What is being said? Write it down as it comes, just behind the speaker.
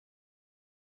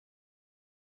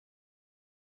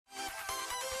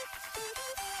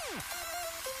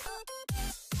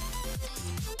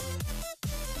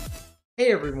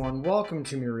Hey everyone, welcome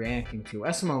to me reacting to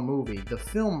SML Movie, the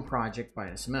film project by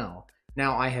SML.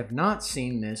 Now, I have not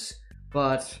seen this,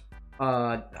 but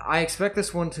I expect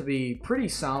this one to be pretty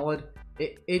solid.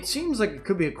 It seems like it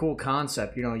could be a cool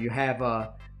concept. You know, you have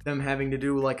them having to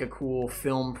do like a cool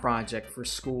film project for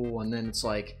school, and then it's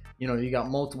like, you know, you got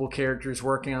multiple characters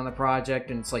working on the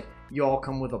project, and it's like you all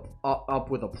come with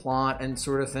up with a plot and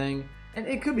sort of thing, and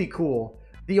it could be cool.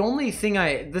 The thing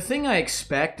I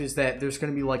expect is that there's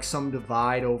going to be like some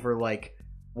divide over like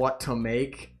what to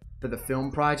make for the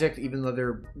film project, even though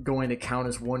they're going to count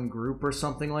as one group or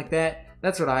something like that.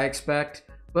 That's what I expect.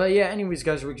 But yeah, anyways,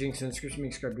 guys, we're jinxing in the description.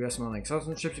 Make sure to subscribe to SML links. Also in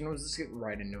the description. Let's get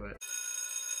right into it.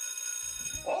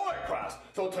 Alright, class.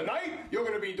 So tonight you're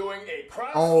going to be doing a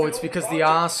class. Oh, it's because the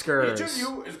Oscars. Each of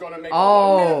you is going to make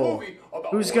oh, movie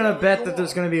about who's gonna bet that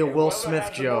there's gonna be a Will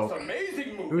Smith joke?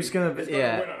 Who's gonna be?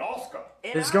 Yeah. Win an Oscar.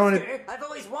 There's going to. I've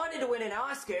always wanted to win an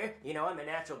Oscar. You know, I'm a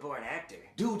natural-born actor.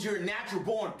 Dude, you're a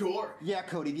natural-born dork. Yeah,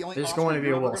 Cody, the only There's Oscar going to be a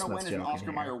you're Will ever gonna Smith win is an joke Oscar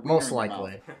in Mayer here. wiener Most in your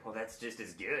likely. mouth. Well, that's just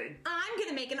as good. I'm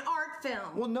gonna make an art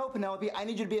film. Well, no, Penelope, I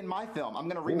need you to be in my film. I'm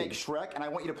gonna remake Shrek, and I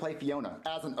want you to play Fiona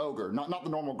as an ogre, not the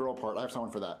normal girl part. I have someone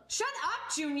for that. Shut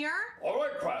up, Junior.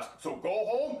 Alright, class. So go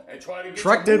home and try to get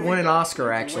Shrek some did movie win an done Oscar, so you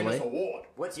can actually. win this award.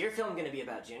 What's your film gonna be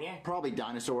about, Junior? Probably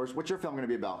dinosaurs. What's your film gonna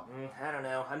be about? I don't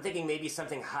know. I'm thinking maybe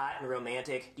something hot and romantic.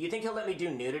 Do you think he'll let me do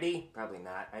nudity? Probably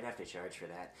not. I'd have to charge for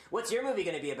that. What's your movie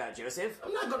gonna be about, Joseph?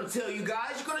 I'm not gonna tell you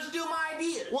guys. You're gonna steal my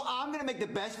ideas. Well, I'm gonna make the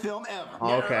best film ever.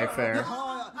 Okay, fair.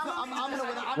 I'm gonna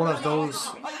win. One of those.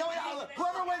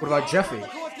 What about Jeffy?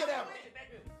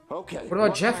 Okay. What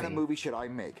about Jeffy? What kind of movie should I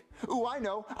make? Ooh, I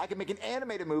know. I can make an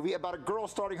animated movie about a girl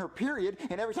starting her period,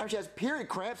 and every time she has period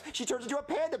cramps, she turns into a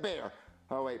panda bear.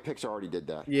 Oh wait, Pixar already did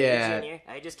that. Yeah. Hey, Junior,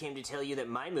 I just came to tell you that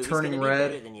my movie's Turning gonna be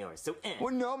red. better than yours. So,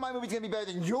 Well, no, my movie's gonna be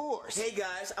better than yours. Hey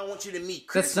guys, I want you to meet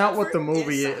That's Chris not what the Hemsworth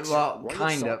movie and is. Sasha. Well,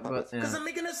 kind of, but Because yeah. I'm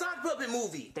making a sock puppet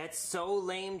movie. That's so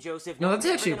lame, Joseph. No, that's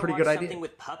one's actually a ever pretty gonna good watch idea. something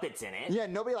with puppets in it. Yeah,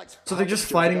 nobody likes. So they're just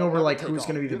puppets fighting that over never like take who's off.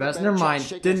 gonna be the You're best. better Never chance mind.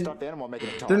 shaking a Didn't. stuffed animal making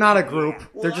it talk. They're not a group.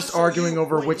 Well, They're I'll just show arguing you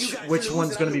over when which you guys which lose one's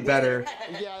and gonna I'm be the better.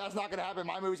 Yeah, that's not gonna happen.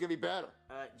 My movie's gonna be better.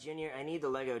 Junior, I need the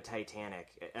Lego Titanic.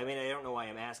 I mean, I don't know why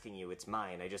I'm asking you. It's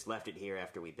mine. I just left it here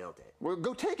after we built it. Well,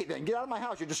 go take it then. Get out of my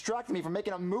house. You're distracting me from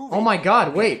making a movie. Oh my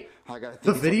God! Wait, I gotta think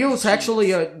the of something video's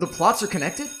actually the plots are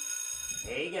connected.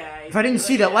 Hey guys. If I didn't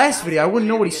see that last video, I wouldn't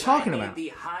know what he's talking I made about. the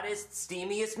hottest,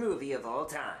 steamiest movie of all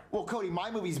time. Well, Cody, my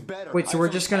movie's better. Wait, so I we're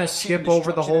have just some gonna fast skip chain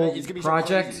over the destruction in whole it. It's gonna be so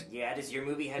project? crazy. Yeah, does your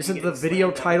movie have Isn't you the getting video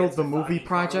slammed up titled against The the Movie fucking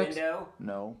car Project? window?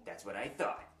 No. That's what I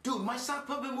thought. Dude, my sock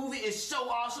puppet movie is so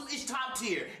awesome. It's top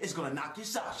tier. It's gonna knock your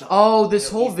socks off. Oh, this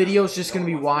whole video is just gonna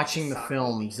be watching the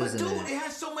films, But isn't dude, it? it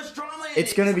has so much drama in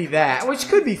It's it. gonna be that, which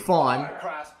could be fun. Alright,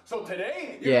 class. So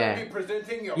today you're Yeah. going to be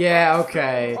presenting your Yeah, class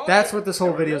okay. film That's project. what this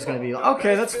whole video is gonna be. The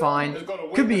Okay, best that's film fine. is gonna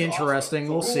win Could be this Oscar. interesting.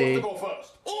 So We'll who see. wants to go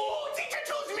first? Ooh, teacher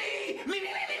choose me! Me!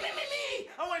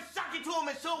 I want to sock it to him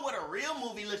and show him what a real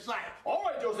movie looks like.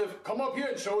 Alright, Joseph, come up here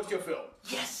and show us your film.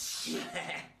 Yes!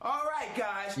 All right,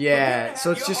 guys. Yeah, so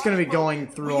it's just gonna be going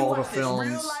through all the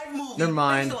films. Never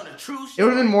mind. It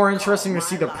would have been more interesting to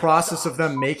see the process of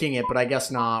them making it, but I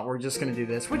guess not. We're just gonna do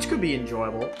this, which could be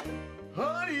enjoyable.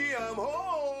 Honey, I'm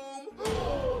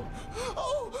home.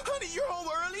 Oh, honey, you're home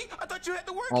early? I thought you had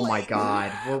to work Oh my late.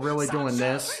 God, we're really Sock doing shop.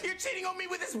 this? You're cheating on me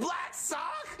with this black sock?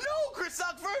 No, Chris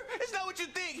Sockford. It's not what you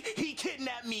think. He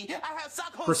kidnapped me. I have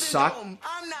Stockholm Chris Sock? syndrome.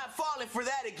 I'm not falling for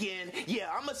that again. Yeah,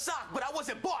 I'm a sock, but I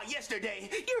wasn't bought yesterday.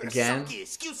 You're Again? a sucky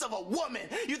excuse of a woman.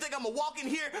 You think I'm gonna walk in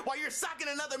here while you're socking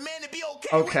another man and be okay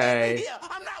Okay. with it? Yeah,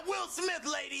 I'm not Will Smith,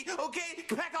 lady. Okay,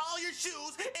 pack all your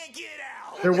shoes and get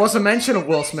out. There was a mention of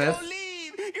Will Please Smith. don't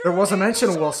leave. You're There was a a mention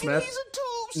of Will sock, Smith. he's a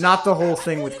tube Not the sock. whole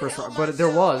thing with Chris Rock, but there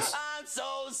was. I'm so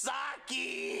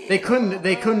socky. They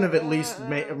couldn't have at least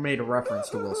made a reference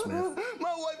to Will Smith.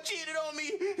 My wife cheated on me.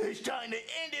 It's time to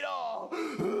end it all.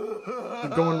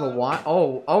 Going to the what?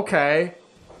 Oh, okay.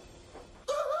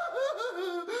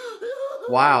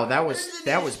 Wow, that was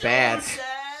bad. So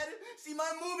sad. See,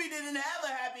 my movie didn't have a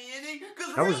happy ending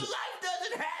because That real was- life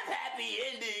doesn't have happy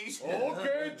endings.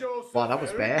 Okay, Joseph. Wow, that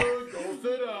was very bad. good. Go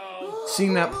sit down.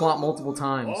 Seen that plot multiple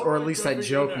times, or at least that Alright,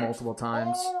 joke Joseph, you're multiple next.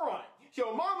 times. Alright,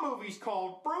 so my movie's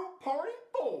called Fruit Party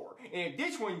 4. And if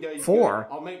this one does 4?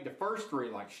 good, I'll make the first 3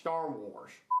 like Star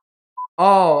Wars.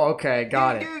 Oh, okay,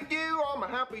 got it. I'm a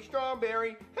happy happy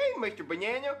strawberry. Hey, Mr.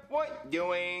 Banana, what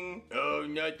doing? Oh,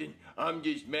 nothing. I'm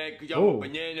just mad because I'm a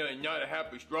banana and not a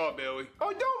happy strawberry.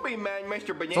 Oh, don't be mad, Mr.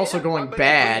 Banana. It's also going I bet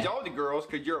bad. you please all the girls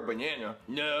because you're a banana.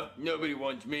 No, nobody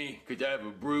wants me because I have a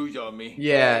bruise on me.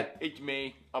 Yeah. It's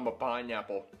me. I'm a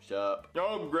pineapple. Sup?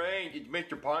 Oh, great. It's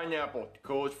Mr. Pineapple, the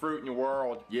coolest fruit in the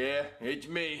world. Yeah, it's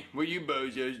me. What you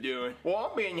bozos doing? Well,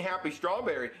 I'm being happy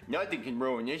strawberry. Nothing can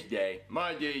ruin this day.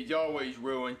 My day's always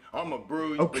ruined. I'm a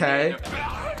bruised Okay.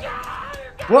 banana.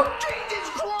 What? Jesus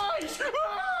Christ!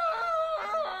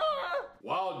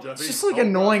 Wow, Jeffy. It's just like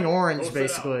annoying orange,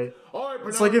 basically.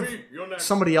 It's like if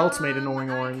somebody else made annoying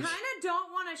orange. I kind of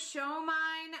don't want to show mine.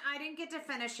 I didn't get to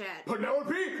finish it.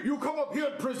 Penelope, you come up here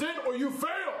and present or you fail!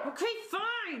 Okay,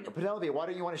 fine. Penelope, why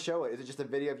don't you want to show it? Is it just a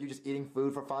video of you just eating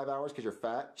food for 5 hours because you're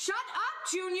fat? Shut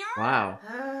up, Junior. Wow.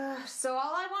 So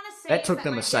all I want to say That is took that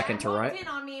them my a second dad to walked write. in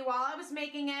on me while I was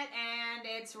making it, and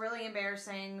it's really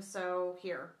embarrassing. So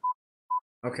here.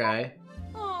 Okay.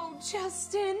 Oh,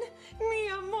 Justin, mi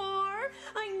amor.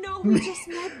 I know we just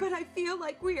met, but I feel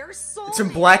like we are soulmates. It's in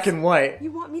black and white.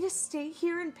 You want me to stay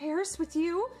here in Paris with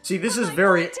you? See, this is My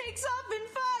very... flight takes off in 5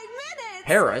 minutes.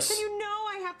 Paris? And you know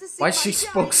I have to see Why my she dad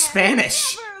spoke again.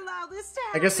 Spanish? Never allow this to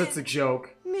I guess that's a happen.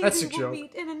 joke. Maybe That's a we'll joke.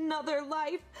 meet in another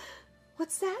life.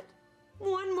 What's that?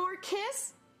 One more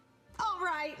kiss? All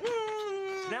right.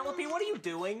 Penelope, what are you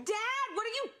doing? Dad, what are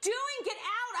you doing? Get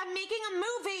out! I'm making a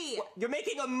movie. You're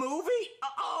making a movie?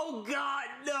 Oh, God,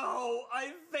 no!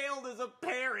 I failed as a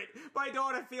parent. My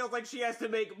daughter feels like she has to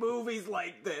make movies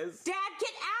like this. Dad, get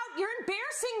out! You're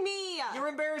embarrassing me. You're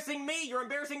embarrassing me. You're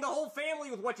embarrassing the whole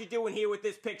family with what you're doing here with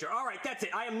this picture. All right, that's it.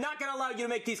 I am not going to allow you to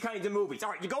make these kinds of movies.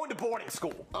 All right, you're going to boarding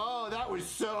school. Oh, that was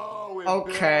so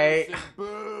Okay. embarrassing.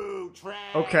 Boo,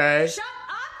 trash. Okay. Shut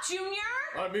up, Junior.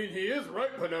 I mean, he is right,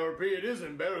 Penelope. It is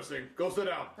embarrassing. Go sit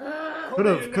down.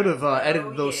 Could have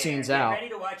edited those scenes Get out. ready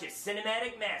to watch a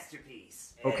cinematic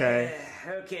masterpiece. Okay.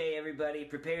 Okay, everybody,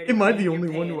 prepare to Am I clean the your only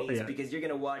one who- panties yeah. because you're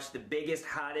gonna watch the biggest,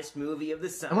 hottest movie of the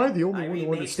summer. Am I the only one who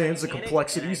remade understands the Titanic,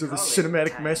 complexities and of I the call it cinematic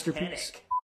Titanic. masterpiece?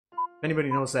 If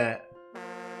anybody knows that.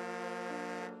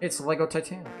 It's Lego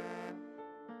Titanic.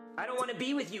 I don't want to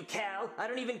be with you, Cal. I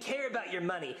don't even care about your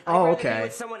money. Oh, I'd rather okay. be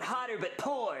with someone hotter but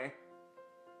poor.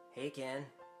 Hey, Ken.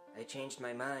 I changed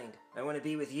my mind. I want to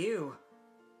be with you.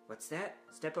 What's that?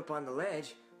 Step up on the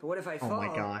ledge. But what if I Oh fall? my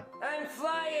god. I'm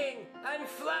flying! I'm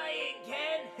flying,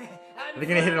 Ken! I'm Are they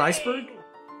gonna hit an flying! iceberg?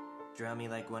 Draw me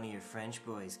like one of your French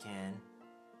boys, Ken.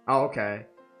 Oh, okay.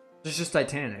 It's just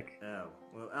Titanic. Oh,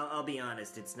 well, I'll be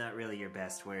honest, it's not really your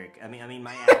best work. I mean,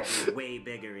 my abs are way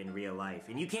bigger in real life,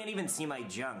 and you can't even see my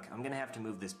junk. I'm gonna have to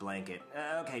move this blanket.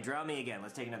 Okay, draw me again.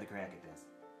 Let's take another crack at this.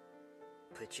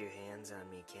 Put your hands on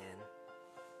me, Ken.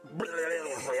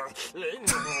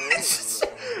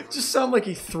 Just sound like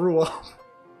he threw up.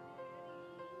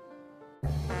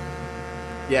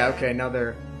 Yeah, okay, now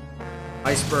they're...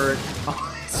 Iceberg.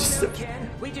 Oh, it's just Oh no, Ken!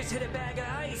 We just hit a bag of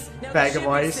ice! Now Bag the of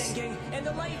ship ice. is sinking, and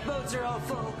the lifeboats are all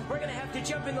full! We're gonna have to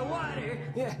jump in the water!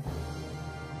 Yeah.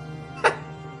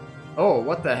 Oh,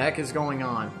 what the heck is going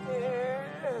on?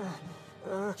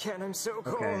 Oh, Ken, I'm so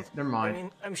cold. Okay, never mind. I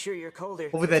mean, I'm sure you're colder.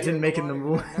 Hopefully that didn't make it in the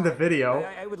water. the video.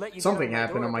 I would let you Something get out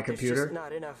happened the on my door, but computer. There's just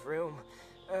not enough room.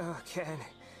 Oh, Ken.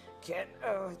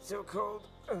 Oh, it's so cold.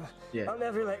 Yeah. I'll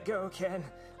never let go, Ken.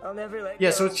 I'll never let go.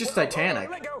 Yeah, so it's just Titanic.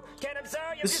 Let go. Ken, I'm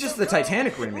sorry. This is just the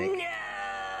Titanic remake. No!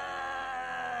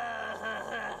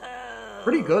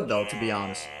 Pretty good, though, to be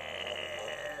honest.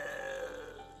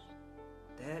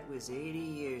 That was 80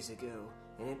 years ago,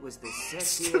 and it was the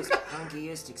sexiest,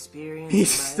 punkiest experience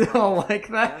He's of my still life. like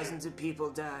that? Thousands of people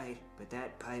died, but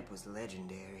that pipe was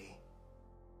legendary.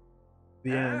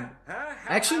 The end. Huh?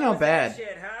 Actually, How not was that bad.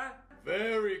 shit, huh?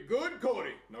 Very good, Cody.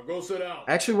 Now go sit down.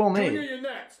 Actually, well Junior, made. you're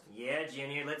next. Yeah,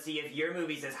 Junior, let's see if your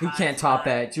movie's as He hot can't as top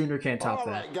mine. that. Junior can't top All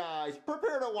that. right, guys,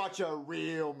 prepare to watch a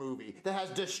real movie that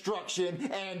has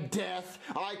destruction and death.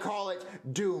 I call it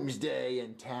Doomsday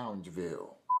in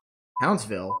Townsville.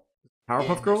 Townsville?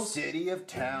 Powerpuff In Girls? the city of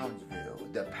Townsville,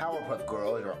 the Powerpuff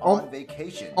Girls are Oh- on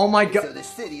vacation. oh my God. So the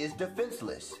city is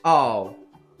defenseless. Oh.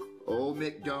 Old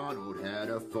MacDonald had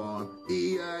a farm,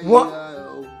 E-I-E-I-O.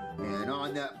 What? And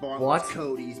on that farm What? was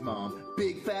Cody's mom.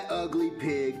 Big, fat, ugly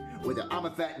pig. With an I'm a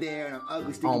fat there and an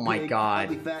ugly sticky Oh my pig. God.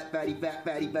 Ugly, fat, fatty, fat,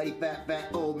 fatty, fatty, fat, fat.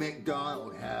 Old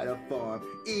MacDonald had a farm,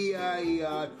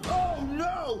 E-I-E-I. Oh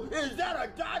no! Is that a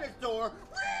dinosaur?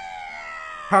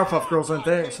 Powerpuff Girls aren't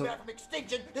there, Came so... back from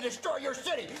extinction to destroy your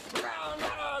city.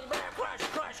 Crash,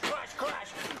 crash, crash, crash.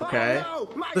 Okay. Oh,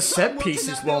 no, my The son set was piece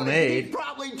in is that well building. made. He's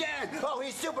probably dead. Oh,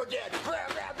 he's super dead.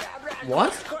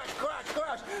 What? Crash, crash,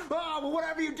 crash. Oh, well,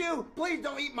 whatever you do, please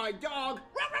don't eat my dog.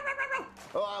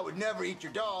 Oh, I would never eat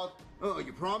your dog. Oh,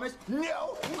 you promise?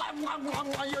 No!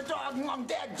 Your dog,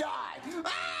 Dad died!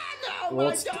 Ah, no, Well,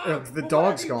 my it's, dog! the Well,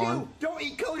 dog's whatever you gone. do, don't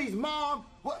eat Cody's mom!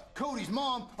 What? Cody's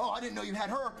mom? Oh, I didn't know you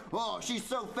had her. Oh, she's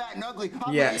so fat and ugly.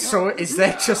 Yeah, so is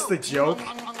that just the joke?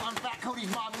 Fat Cody's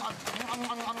mom.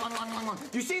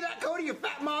 Do you see that, Cody? Your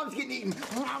fat mom's getting eaten.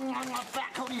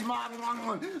 Fat Cody's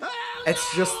mom.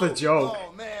 It's just the joke.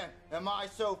 Oh, man. Am I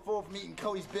so full from eating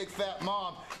Cody's big fat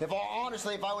mom?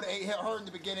 Honestly, if I would have ate her in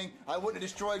the beginning, I wouldn't have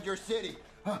destroyed your city.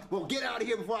 Well, get out of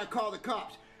here before I call the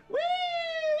cops. Woo!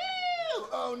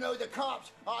 Oh, no, the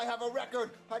cops. I have a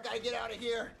record. I gotta get out of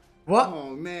here. What? Oh,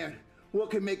 man. What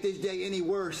could make this day any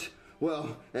worse?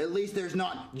 Well, at least there's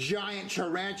not giant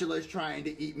tarantulas trying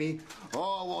to eat me.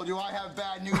 Oh, well, do I have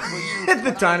bad news for you?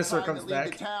 The dinosaur When I comes decided to back.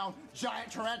 leave the town,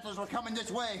 giant tarantulas were coming this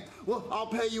way. Well, I'll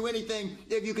pay you anything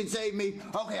if you can save me.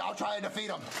 Okay, I'll try to defeat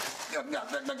them.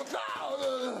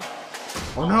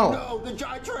 Oh no. No, the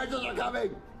giant tarantulas are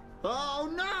coming.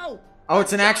 Oh, no. Oh,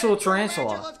 it's an The actual giant tarantula.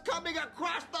 tarantula's coming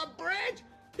across the bridge.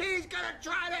 He's gonna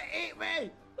try to eat me.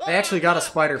 They actually got a Oh,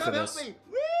 spider for come help this. me.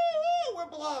 Woo! We're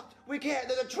blocked. We can't.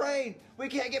 There's a train. We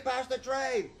can't get past the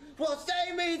train. Well,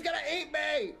 save me. He's gonna eat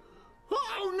me.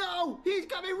 Oh no! He's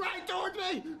coming right towards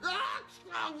me.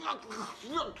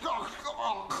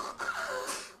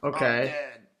 Okay.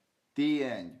 Dead. The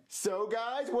end. So,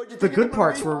 guys, what'd you The think good of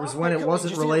parts movie? was when it Hey, Cody, wasn't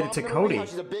did you see your related mom to in the movie? Cody. How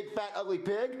she's a big fat ugly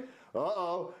pig.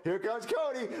 Uh-oh. Here comes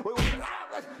Cody. Wait.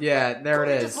 Yeah, there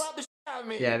Cody it just is. slapped the shit out of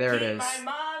me. Yeah, there it Keep is. my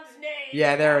mom's name.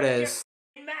 Yeah, there it out your is.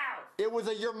 f***ing mouth. It was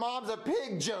a your mom's a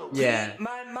pig joke. Yeah.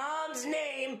 My mom's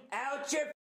name out your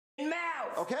f***ing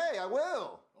mouth. Okay, I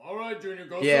will. All right, Junior,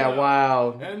 go Yeah, sit down.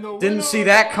 wow. And the Didn't winner see of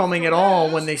that the coming at Oscar all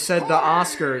is when they said the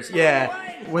Oscars.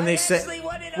 Yeah, when they said...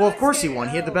 Well, of course he won.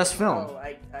 He had the best film. Oh,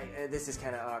 this is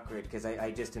kind of awkward because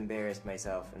I just embarrassed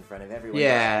myself in front of everyone.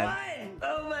 Yeah. I won!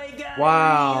 Oh my god.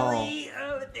 Wow. Really?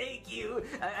 Oh, thank you.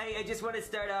 I just want to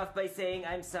start off by saying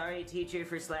I'm sorry, teacher,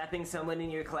 for slapping someone in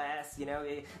your class. You know,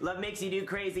 love makes you do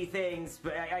crazy things,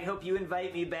 but I hope you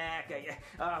invite me back.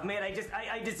 Oh man,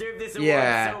 I deserve this award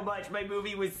Yeah. so much. My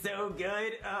movie was so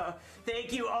good.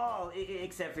 Thank you all,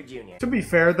 except for Junior. To be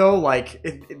fair, though, like,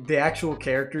 the actual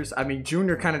characters, I mean,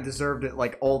 Junior kind of deserved it,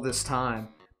 like, all this time.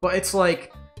 But it's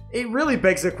like, it really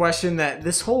begs the question that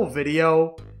this whole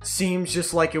video seems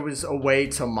just like it was a way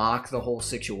to mock the whole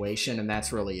situation, and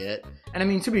that's really it. And I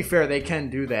mean, to be fair, they can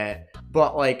do that.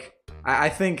 But, like, I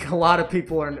think a lot of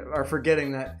people are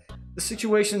forgetting that the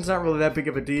situation's not really that big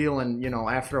of a deal, and, you know,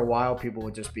 after a while, people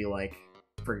would just be like,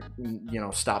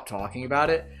 stop talking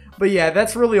about it. But yeah,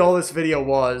 that's really all this video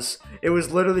was. It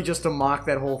was literally just to mock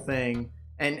that whole thing.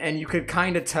 And you could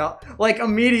kind of tell, like,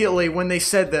 immediately when they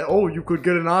said that, oh, you could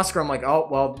get an Oscar, I'm like, oh,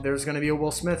 well, there's going to be a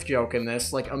Will Smith joke in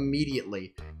this. Like,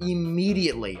 immediately,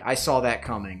 I saw that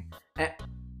coming. And,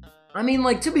 I mean,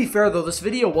 like, to be fair, though, this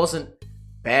video wasn't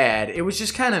bad. It was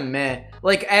just kind of meh.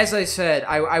 Like, as I said,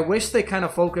 I wish they kind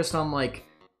of focused on, like,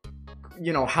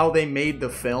 you know, how they made the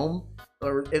film.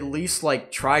 Or at least,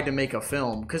 like, tried to make a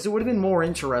film. Because it would have been more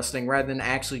interesting rather than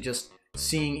actually just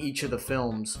seeing each of the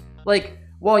films. Like,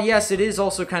 while yes, it is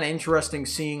also kind of interesting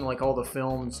seeing, like, all the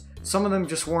films, some of them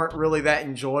just weren't really that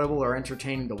enjoyable or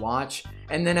entertaining to watch.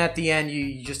 And then at the end,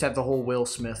 you just have the whole Will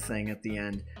Smith thing at the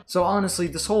end. So honestly,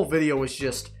 this whole video was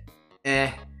just,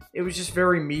 It was just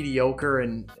very mediocre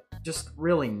and just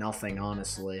really nothing,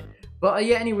 honestly. But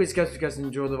yeah, anyways, guys, if you guys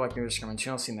enjoyed the like, comment,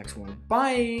 channel. See you next one.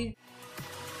 Bye!